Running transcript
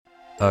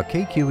A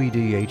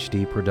KQED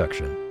HD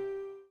production.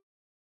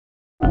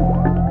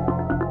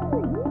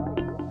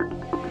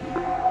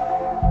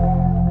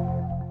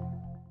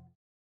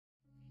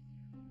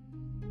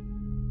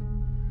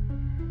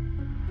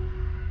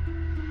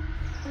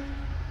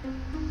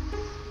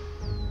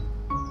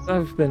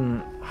 I've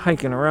been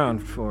hiking around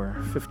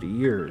for 50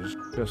 years,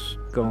 just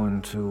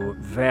going to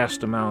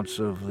vast amounts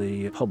of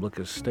the public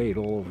estate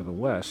all over the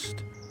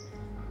West.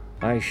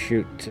 I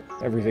shoot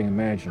everything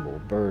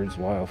imaginable, birds,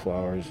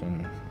 wildflowers,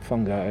 and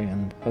fungi,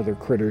 and other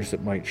critters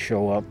that might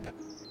show up.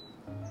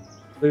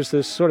 There's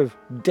this sort of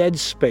dead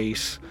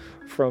space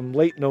from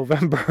late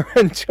November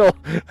until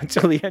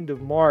the end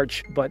of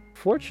March, but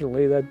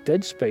fortunately that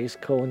dead space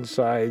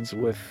coincides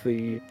with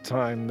the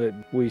time that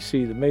we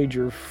see the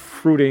major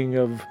fruiting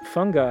of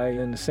fungi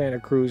in the Santa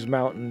Cruz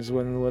Mountains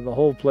when the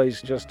whole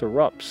place just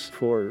erupts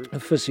for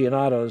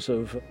aficionados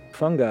of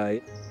fungi.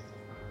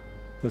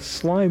 The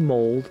slime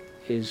mold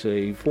is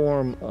a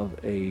form of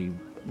a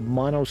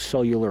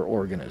monocellular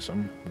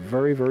organism,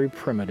 very, very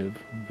primitive,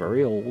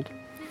 very old.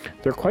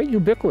 They're quite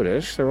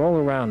ubiquitous, they're all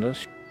around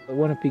us.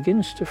 When it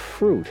begins to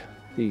fruit,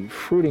 the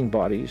fruiting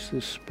bodies, the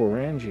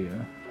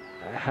sporangia,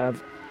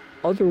 have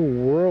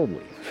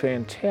otherworldly,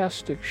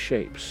 fantastic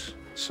shapes.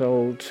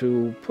 So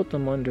to put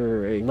them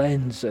under a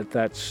lens at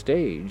that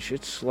stage,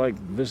 it's like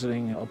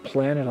visiting a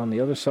planet on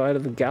the other side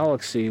of the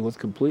galaxy with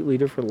completely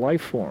different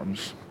life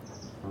forms.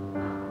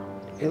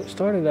 It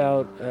started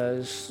out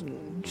as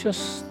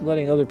just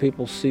letting other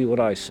people see what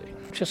I see.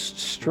 Just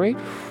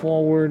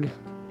straightforward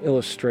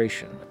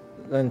illustration.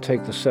 Then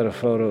take the set of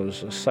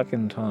photos a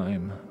second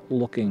time,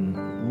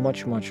 looking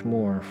much, much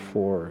more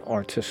for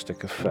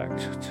artistic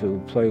effect,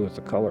 to play with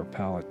the color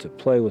palette, to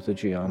play with the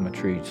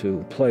geometry,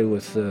 to play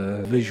with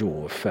the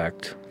visual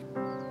effect.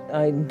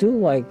 I do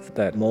like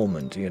that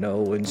moment,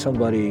 when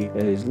somebody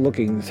is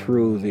looking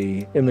through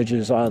the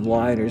images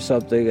online or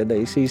something and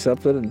they see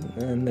something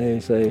and they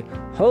say,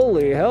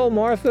 "Holy hell,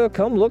 Martha,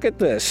 come look at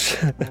this."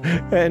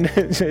 And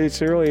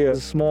it's really a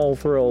small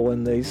thrill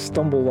when they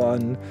stumble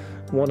on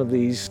one of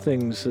these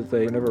things that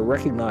they never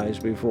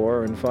recognized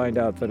before and find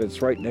out that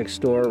it's right next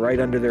door, right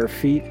under their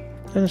feet.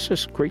 And it's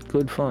just great,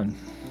 good fun.